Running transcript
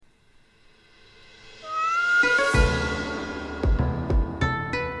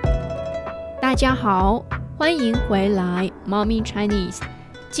大家好，欢迎回来 Mommy Chinese。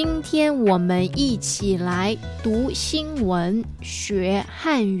今天我们一起来读新闻，学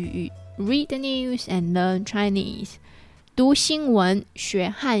汉语。Read the news and learn Chinese。读新闻，学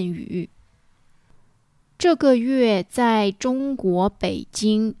汉语。这个月在中国北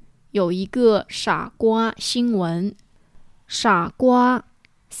京有一个傻瓜新闻。傻瓜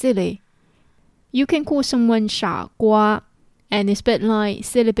silly。You can call someone 傻瓜 and it's a bit like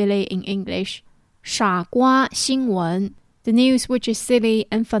silly Billy in English. 傻瓜新闻 The news which is silly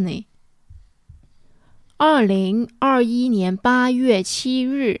and funny. 2021年8月7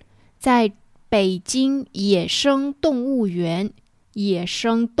日，在北京野生动物园，野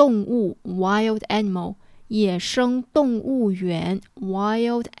生动物 Wild Animal 野生动物园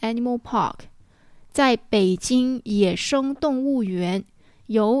Wild Animal Park， 在北京野生动物园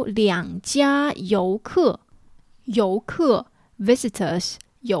有2家游客 visitors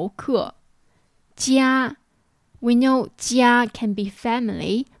游客家 We know 家 can be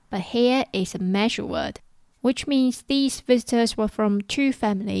family, but here is a measure word, which means these visitors were from 2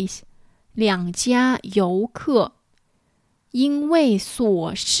 families. 2家游客因为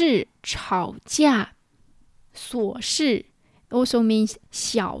琐事吵架。琐事 also means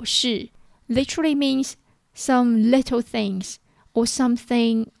小事 literally means some little things or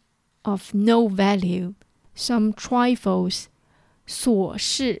something of no value, some trifles. 琐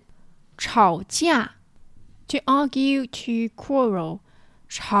事吵架 to argue, to quarrel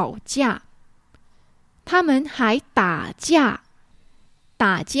吵架。他们还打架。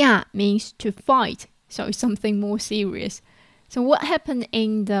打架 means to fight, so it's something more serious. So what happened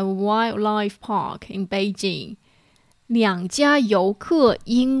in the wildlife park in Beijing? 2家游客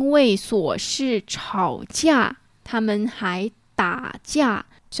因为琐事吵架，他们还打架。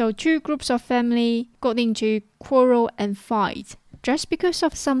So 2 groups of family got into quarrel and fight, just because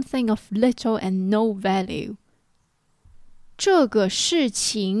of something of little and no value. 这个事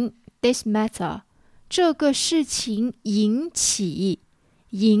情 this matter, 这个事情引起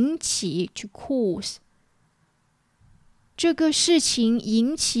to cause. 这个事情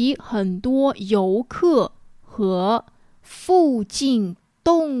引起很多游客和附近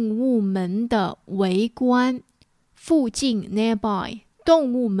动物们的围观。附近 nearby,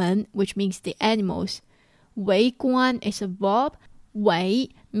 动物们 which means the animals. 围观 is a verb. 围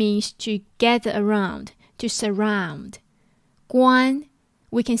means to gather around, to surround. 观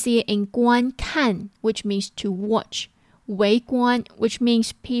we can see it in 观看 which means to watch. 围观 which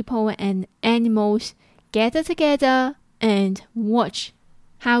means people and animals gather together and watch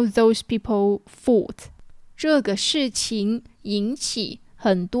how those people fought. 这个事情引起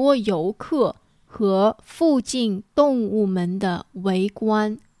很多游客和附近动物们的围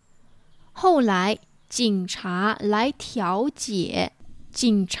观。后来警察来调解。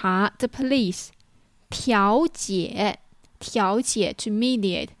警察 the police 调解 to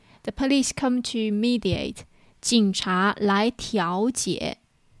mediate. The police come to mediate. 警察来调解。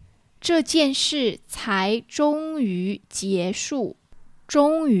这件事才终于结束。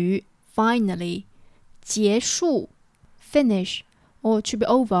终于 finally 结束 finish or to be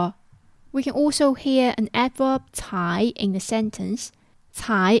over. We can also hear an adverb 才 in the sentence.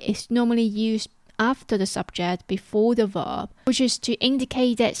 才 is normally used after the subject before the verb, which is to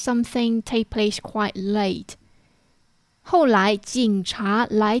indicate that something take place quite late. 后来警察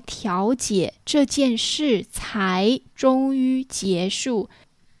来调解，这件事才终于结束。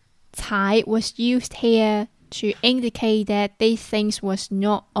才 was used here to indicate that these things was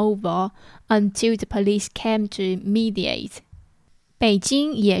not over until the police came to mediate. 北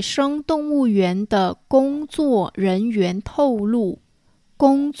京野生动物园的工作人员透露，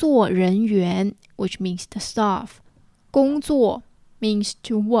工作人员 which means the staff. 工作 means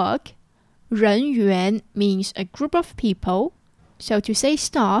to work. 人员 means a group of people. So to say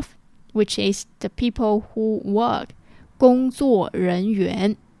staff, which is the people who work. 工作人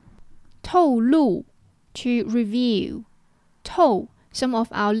员透露 to reveal. 透 some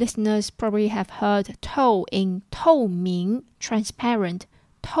of our listeners probably have heard 透 in 透明 transparent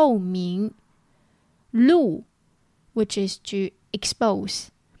透明。露 which is to expose.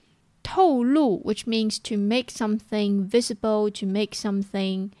 透露 which means to make something visible, to make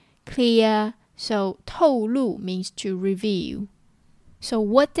something clear. So 透露 means to reveal. So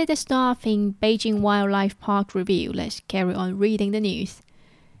what did the staff in Beijing Wildlife Park reveal? Let's carry on reading the news.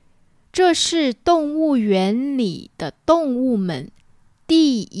 这是动物园里的动物们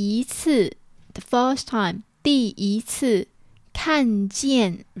第一次 the first time 第一次看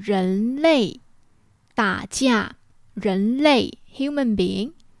见人类打架。人类 human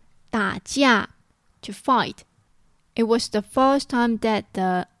being 打架 to fight. It was the first time that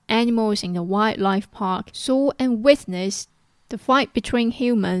the animals in the wildlife park saw and witnessed the fight between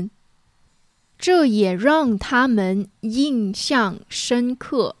humans. 这也让他们印象深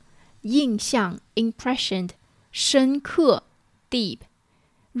刻，印象 impression 深刻 deep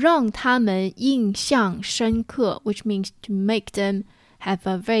让他们印象深刻 which means to make them have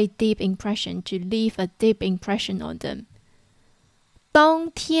a very deep impression, to leave a deep impression on them. 当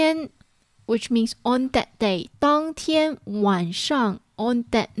天 which means on that day 当天晚上 on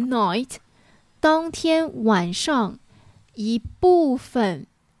that night 当天晚上一部分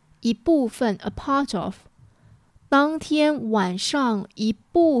a part of 当天晚上一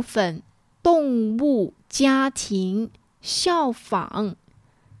部分动物家庭效仿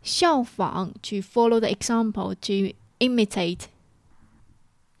to follow the example, to imitate.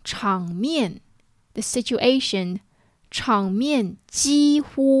 场面 the situation 场面几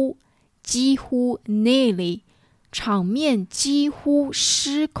乎 nearly 场面几乎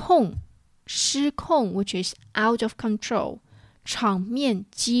失控 which is out of control 场面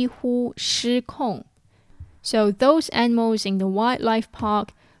几乎失控 So those animals in the wildlife park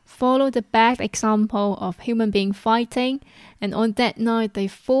follow the bad example of human being fighting, and on that night they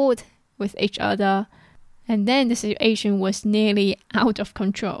fought with each other, and then the situation was nearly out of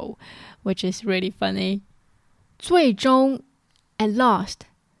control, which is really funny. 最终 at last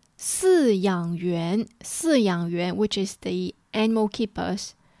饲养员 which is the animal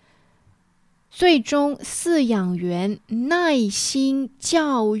keepers 最终饲养员耐心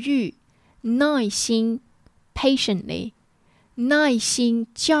教育耐心 patiently 耐心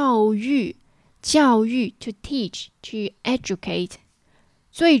教育 to teach, to educate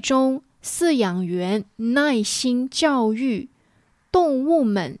最终饲养员耐心教育动物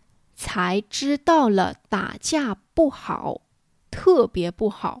们才知道了打架不好特别不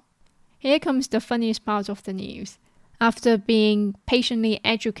好 Here comes the funniest part of the news. After being patiently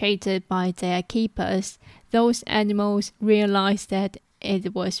educated by their keepers, those animals realized that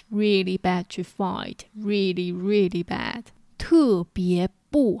it was really bad to fight. Really, really bad. 特别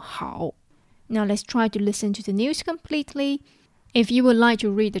不好 Now let's try to listen to the news completely. If you would like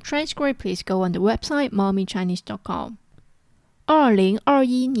to read the transcript, please go on the website mommychinese.com.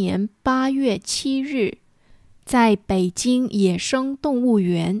 2021年8月7日，在北京野生动物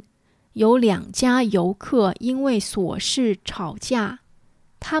园，有2家游客因为琐事吵架，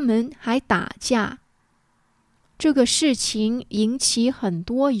他们还打架。这个事情引起很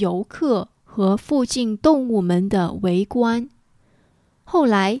多游客和附近动物们的围观。后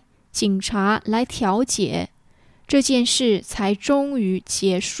来警察来调解，这件事才终于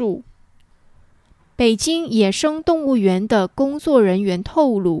结束。北京野生动物园的工作人员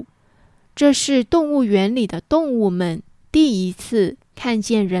透露，这是动物园里的动物们第一次看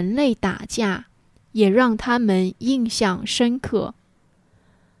见人类打架，也让他们印象深刻。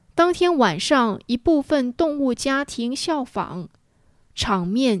当天晚上，一部分动物家庭效仿，场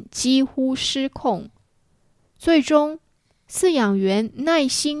面几乎失控。最终，饲养员耐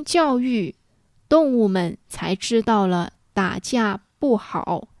心教育，动物们才知道了打架不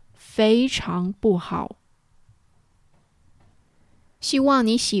好，非常不好。希望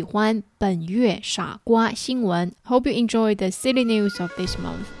你喜欢本月傻瓜新闻。Hope you enjoy the silly news of this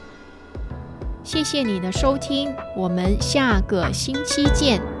month. 谢谢你的收听，我们下个星期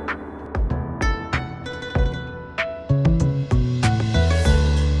见。